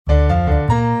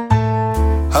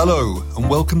Hello, and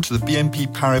welcome to the BNP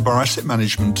Paribas Asset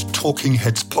Management Talking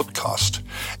Heads podcast.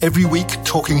 Every week,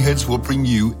 Talking Heads will bring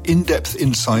you in-depth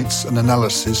insights and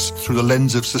analysis through the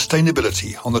lens of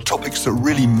sustainability on the topics that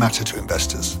really matter to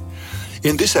investors.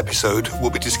 In this episode,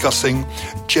 we'll be discussing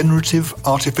generative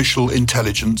artificial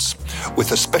intelligence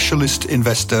with a specialist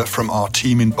investor from our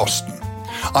team in Boston.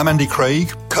 I'm Andy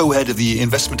Craig, co-head of the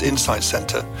Investment Insight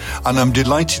Center, and I'm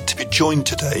delighted to be joined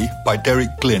today by Derek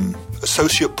Glynn,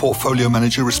 Associate Portfolio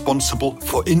Manager responsible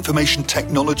for information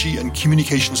technology and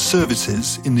communication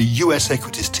services in the US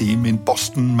equities team in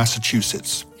Boston,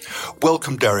 Massachusetts.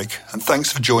 Welcome, Derek, and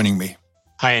thanks for joining me.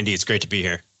 Hi, Andy. It's great to be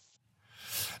here.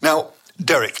 Now,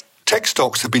 Derek, tech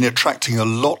stocks have been attracting a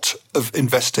lot of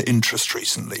investor interest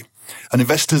recently, and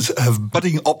investors have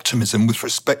budding optimism with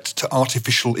respect to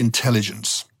artificial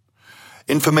intelligence.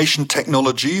 Information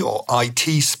technology, or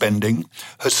IT spending,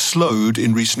 has slowed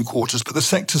in recent quarters, but the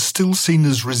sector is still seen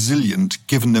as resilient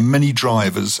given the many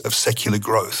drivers of secular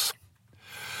growth.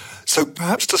 So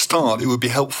perhaps to start, it would be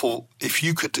helpful if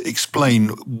you could explain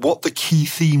what the key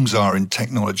themes are in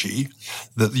technology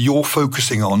that you're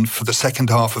focusing on for the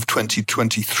second half of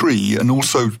 2023 and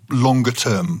also longer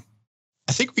term.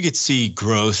 I think we could see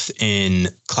growth in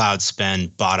cloud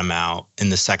spend bottom out in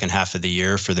the second half of the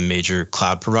year for the major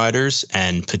cloud providers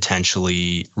and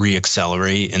potentially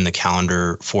reaccelerate in the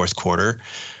calendar fourth quarter.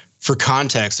 For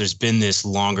context, there's been this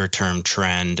longer term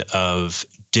trend of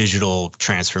digital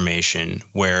transformation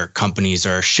where companies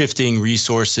are shifting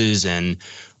resources and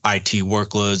IT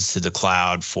workloads to the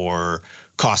cloud for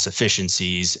cost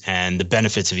efficiencies and the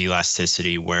benefits of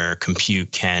elasticity where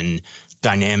compute can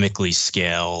dynamically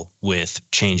scale with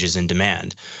changes in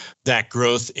demand. That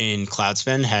growth in cloud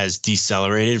spend has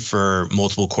decelerated for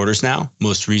multiple quarters now,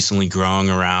 most recently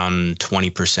growing around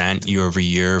 20% year over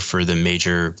year for the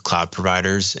major cloud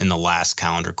providers in the last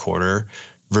calendar quarter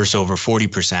versus over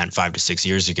 40% 5 to 6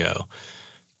 years ago.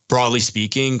 Broadly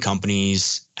speaking,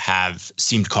 companies have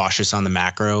seemed cautious on the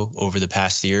macro over the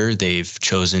past year. They've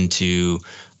chosen to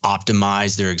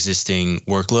optimize their existing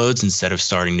workloads instead of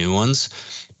starting new ones.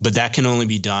 But that can only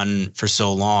be done for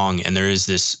so long, and there is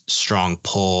this strong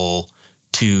pull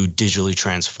to digitally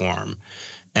transform.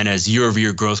 And as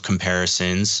year-over-year growth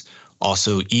comparisons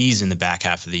also ease in the back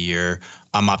half of the year,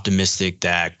 I'm optimistic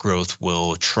that growth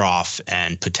will trough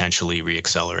and potentially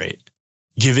reaccelerate.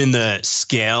 Given the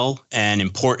scale and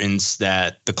importance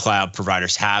that the cloud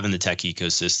providers have in the tech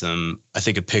ecosystem, I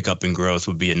think a pickup in growth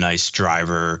would be a nice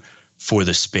driver for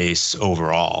the space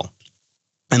overall.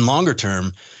 And longer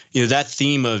term, that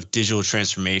theme of digital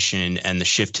transformation and the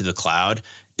shift to the cloud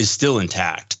is still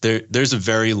intact. There's a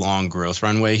very long growth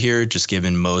runway here, just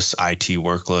given most IT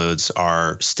workloads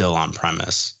are still on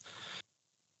premise.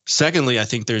 Secondly, I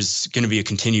think there's going to be a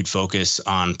continued focus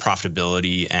on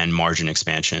profitability and margin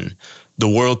expansion. The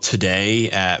world today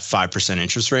at 5%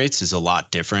 interest rates is a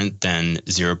lot different than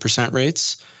 0%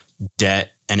 rates.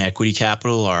 Debt and equity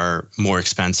capital are more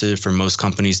expensive for most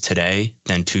companies today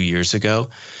than 2 years ago.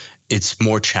 It's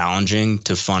more challenging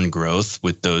to fund growth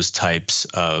with those types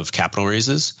of capital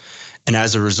raises. And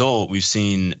as a result, we've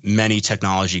seen many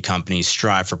technology companies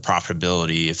strive for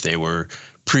profitability if they were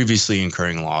previously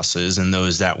incurring losses, and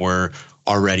those that were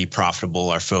already profitable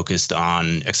are focused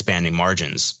on expanding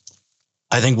margins.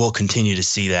 I think we'll continue to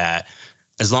see that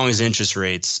as long as interest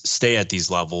rates stay at these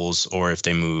levels or if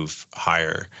they move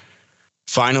higher.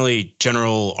 Finally,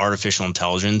 general artificial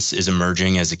intelligence is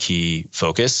emerging as a key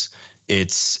focus.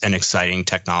 It's an exciting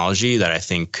technology that I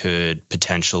think could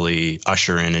potentially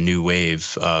usher in a new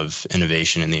wave of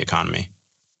innovation in the economy.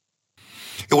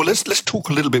 Yeah, well, let's talk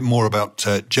a little bit more about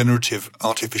generative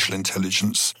artificial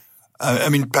intelligence.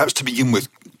 Perhaps to begin with,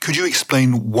 could you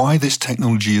explain why this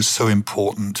technology is so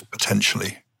important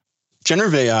potentially?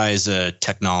 Generative AI is a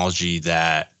technology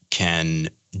that can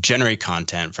generate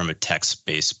content from a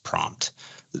text-based prompt.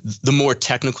 The more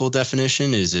technical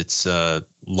definition is it's a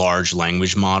large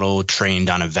language model trained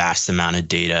on a vast amount of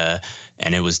data,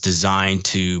 and it was designed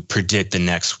to predict the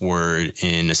next word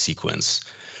in a sequence.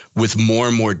 With more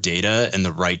and more data and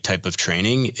the right type of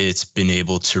training, it's been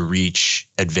able to reach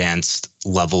advanced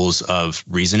levels of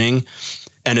reasoning.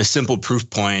 And a simple proof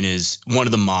point is one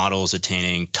of the models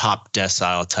attaining top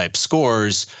decile type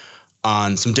scores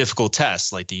on some difficult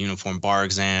tests like the Uniform Bar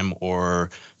Exam or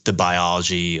the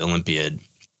Biology Olympiad.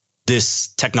 This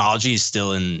technology is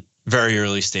still in very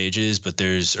early stages, but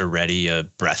there's already a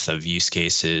breadth of use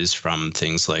cases from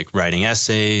things like writing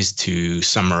essays to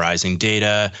summarizing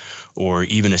data or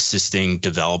even assisting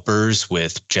developers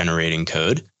with generating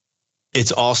code.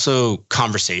 It's also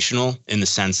conversational in the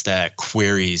sense that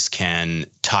queries can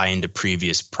tie into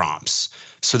previous prompts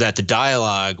so that the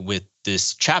dialogue with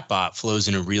this chatbot flows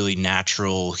in a really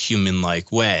natural,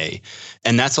 human-like way.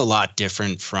 And that's a lot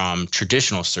different from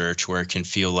traditional search, where it can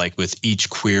feel like with each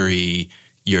query,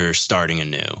 you're starting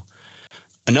anew.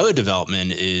 Another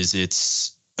development is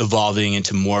it's evolving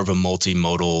into more of a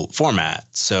multimodal format.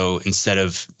 So instead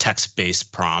of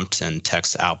text-based prompt and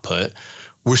text output,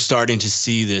 we're starting to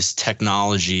see this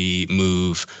technology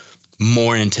move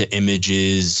more into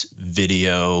images,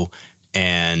 video,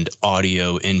 and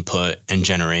audio input and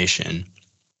generation.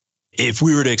 If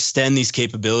we were to extend these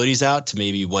capabilities out to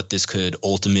maybe what this could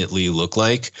ultimately look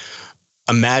like,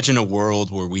 imagine a world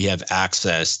where we have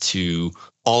access to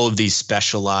all of these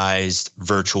specialized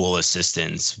virtual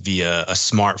assistants via a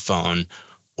smartphone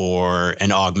or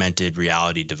an augmented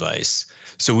reality device.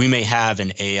 So we may have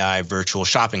an AI virtual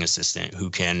shopping assistant who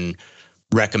can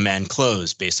recommend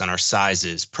clothes based on our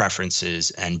sizes, preferences,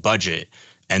 and budget,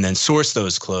 and then source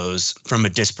those clothes from a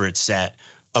disparate set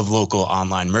of local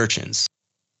online merchants.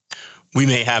 We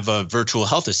may have a virtual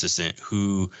health assistant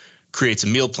who creates a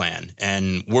meal plan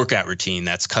and workout routine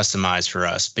that's customized for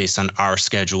us based on our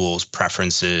schedules,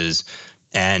 preferences,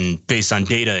 and based on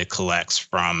data it collects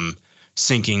from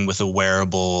syncing with a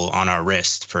wearable on our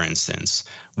wrist, for instance.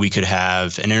 We could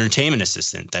have an entertainment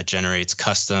assistant that generates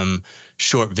custom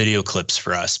short video clips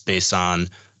for us based on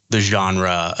the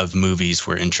genre of movies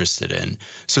we're interested in.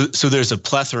 So there's a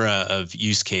plethora of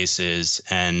use cases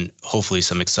and hopefully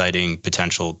some exciting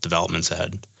potential developments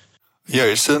ahead. Yeah,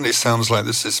 it certainly sounds like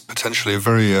this is potentially a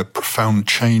very profound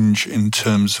change in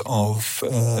terms of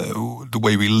the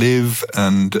way we live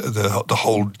and the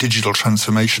whole digital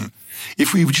transformation.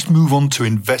 If we just move on to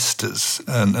investors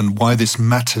and why this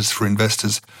matters for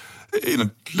investors,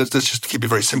 let's just keep it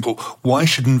very simple. Why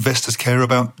should investors care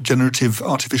about generative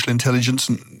artificial intelligence,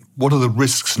 and what are the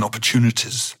risks and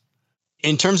opportunities?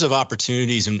 In terms of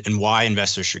opportunities and why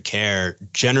investors should care,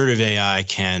 generative AI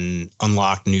can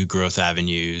unlock new growth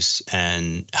avenues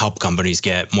and help companies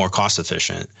get more cost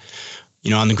efficient.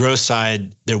 On the growth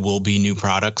side, there will be new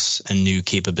products and new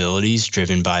capabilities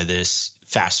driven by this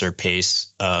faster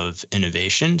pace of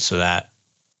innovation. So that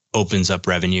opens up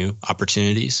revenue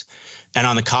opportunities. And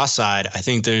on the cost side, I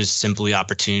think there's simply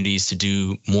opportunities to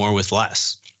do more with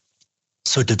less.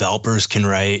 So developers can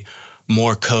write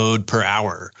more code per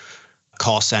hour.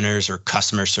 Call centers or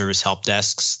customer service help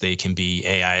desks, they can be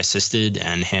AI assisted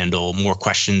and handle more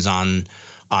questions on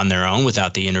their own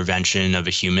without the intervention of a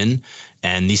human.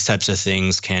 And these types of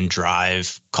things can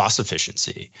drive cost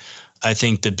efficiency. I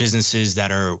think the businesses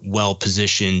that are well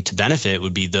positioned to benefit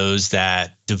would be those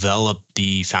that develop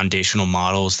the foundational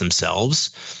models themselves,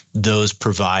 those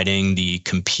providing the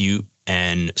compute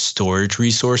and storage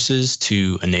resources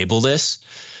to enable this,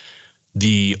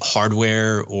 the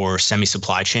hardware or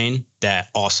semi-supply chain that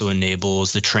also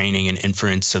enables the training and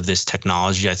inference of this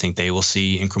technology. I think they will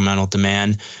see incremental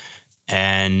demand.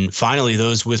 And finally,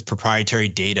 those with proprietary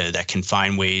data that can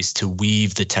find ways to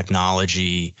weave the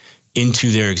technology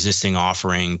into their existing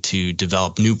offering to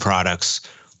develop new products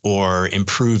or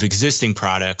improve existing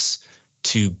products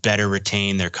to better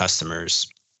retain their customers.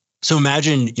 So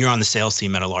imagine you're on the sales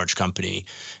team at a large company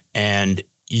and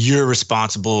you're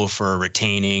responsible for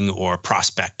retaining or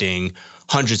prospecting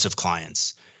hundreds of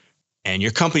clients. And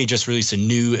your company just released a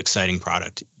new exciting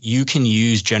product. You can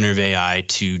use generative AI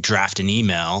to draft an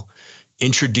email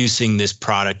introducing this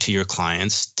product to your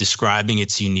clients, describing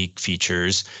its unique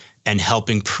features, and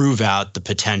helping prove out the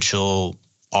potential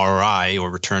ROI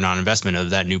or return on investment of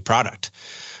that new product.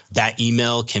 That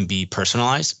email can be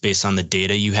personalized based on the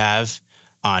data you have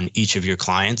on each of your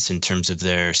clients in terms of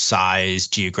their size,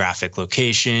 geographic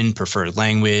location, preferred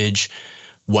language,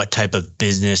 what type of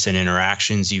business and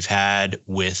interactions you've had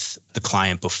with the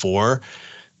client before.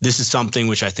 This is something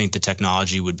which I think the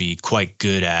technology would be quite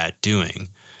good at doing.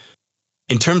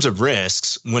 In terms of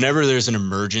risks, whenever there's an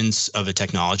emergence of a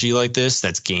technology like this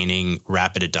that's gaining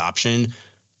rapid adoption,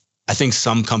 I think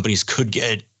some companies could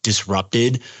get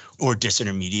disrupted or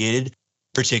disintermediated,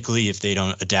 particularly if they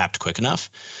don't adapt quick enough.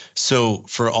 So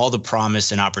for all the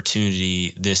promise and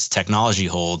opportunity this technology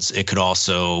holds, it could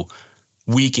also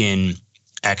weaken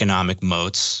economic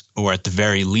moats, or at the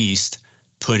very least,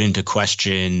 put into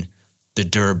question the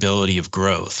durability of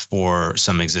growth for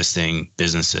some existing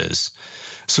businesses.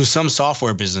 So some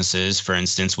software businesses, for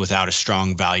instance, without a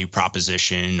strong value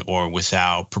proposition or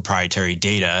without proprietary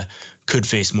data, could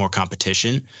face more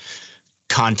competition.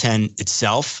 Content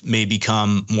itself may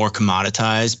become more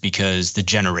commoditized because the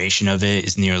generation of it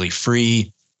is nearly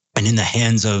free and in the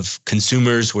hands of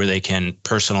consumers where they can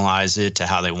personalize it to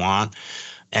how they want.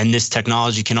 And this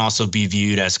technology can also be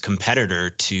viewed as a competitor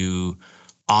to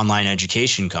online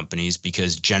education companies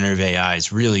because generative AI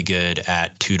is really good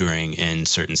at tutoring in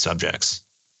certain subjects.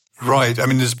 Right. I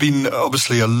mean, there's been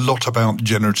obviously a lot about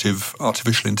generative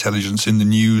artificial intelligence in the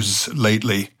news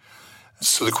lately.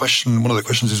 So one of the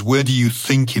questions is, where do you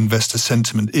think investor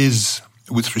sentiment is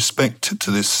with respect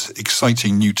to this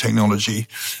exciting new technology?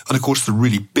 And of course, the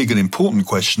really big and important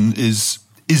question is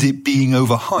it being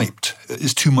overhyped?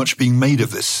 Is too much being made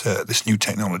of this new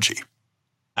technology?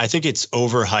 I think it's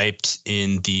overhyped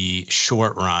in the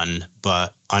short run,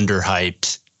 but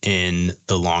underhyped in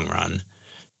the long run.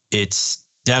 It's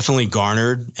definitely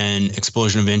garnered an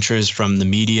explosion of interest from the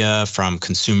media, from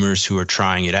consumers who are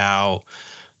trying it out,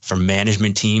 from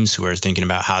management teams who are thinking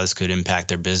about how this could impact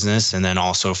their business, and then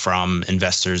also from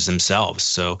investors themselves.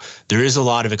 So there is a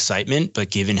lot of excitement, but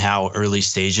given how early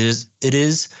stages it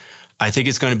is, I think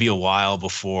it's going to be a while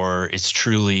before it's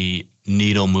truly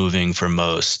needle moving for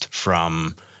most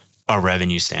from a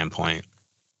revenue standpoint.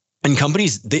 And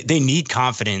companies, they need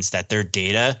confidence that their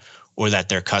data or that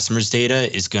their customers'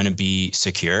 data is going to be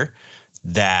secure,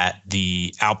 that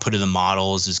the output of the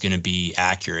models is going to be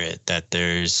accurate, that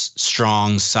there's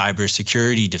strong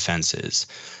cybersecurity defenses,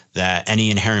 that any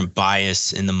inherent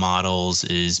bias in the models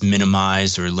is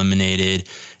minimized or eliminated,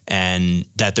 and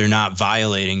that they're not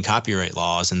violating copyright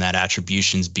laws and that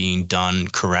attribution's being done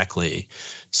correctly.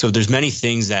 So there's many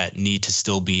things that need to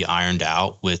still be ironed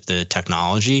out with the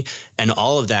technology, and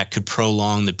all of that could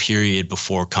prolong the period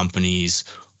before companies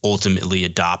ultimately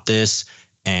adopt this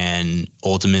and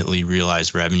ultimately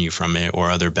realize revenue from it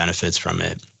or other benefits from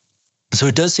it. So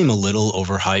it does seem a little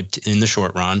overhyped in the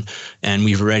short run, and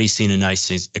we've already seen a nice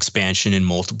expansion in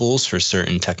multiples for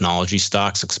certain technology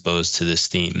stocks exposed to this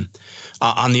theme.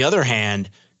 On the other hand,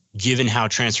 given how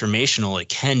transformational it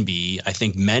can be, I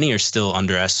think many are still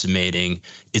underestimating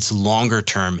its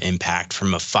longer-term impact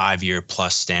from a 5-year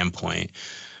plus standpoint.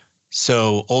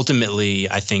 So ultimately,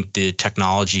 I think the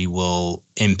technology will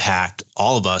impact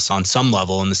all of us on some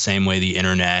level in the same way the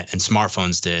internet and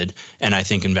smartphones did. And I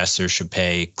think investors should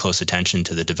pay close attention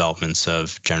to the developments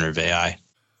of generative AI.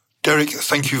 Derek,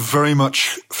 thank you very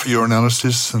much for your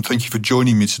analysis and thank you for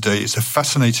joining me today. It's a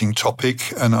fascinating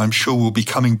topic, and I'm sure we'll be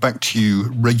coming back to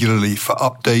you regularly for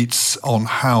updates on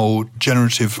how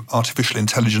generative artificial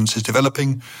intelligence is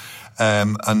developing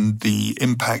and the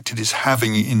impact it is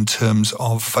having in terms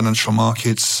of financial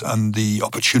markets and the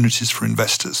opportunities for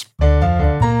investors.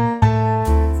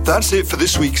 That's it for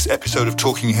this week's episode of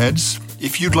Talking Heads.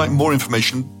 If you'd like more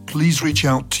information, please reach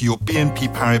out to your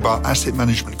BNP Paribas Asset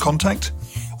Management contact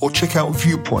or check out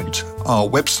Viewpoint, our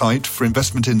website for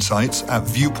investment insights at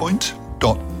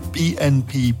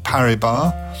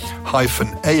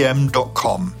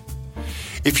viewpoint.bnpparibas-am.com.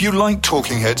 If you like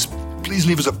Talking Heads, please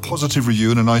leave us a positive review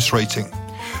and a nice rating.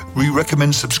 We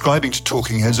recommend subscribing to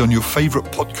Talking Heads on your favorite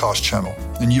podcast channel,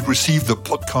 and you'd receive the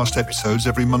podcast episodes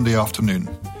every Monday afternoon.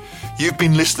 You've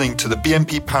been listening to the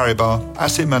BNP Paribas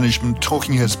Asset Management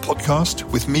Talking Heads podcast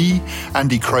with me,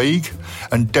 Andy Craig,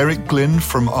 and Derek Glynn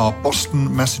from our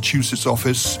Boston, Massachusetts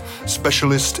office,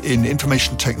 specialist in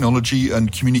information technology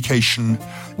and communication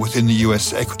within the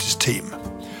US equities team.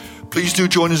 Please do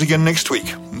join us again next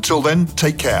week. Until then,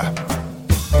 take care.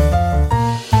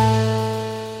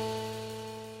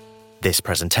 This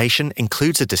presentation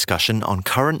includes a discussion on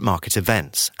current market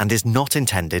events and is not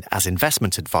intended as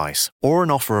investment advice or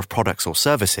an offer of products or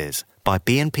services by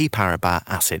BNP Paribas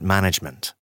Asset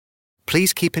Management.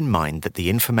 Please keep in mind that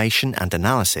the information and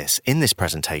analysis in this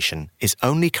presentation is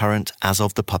only current as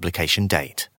of the publication date.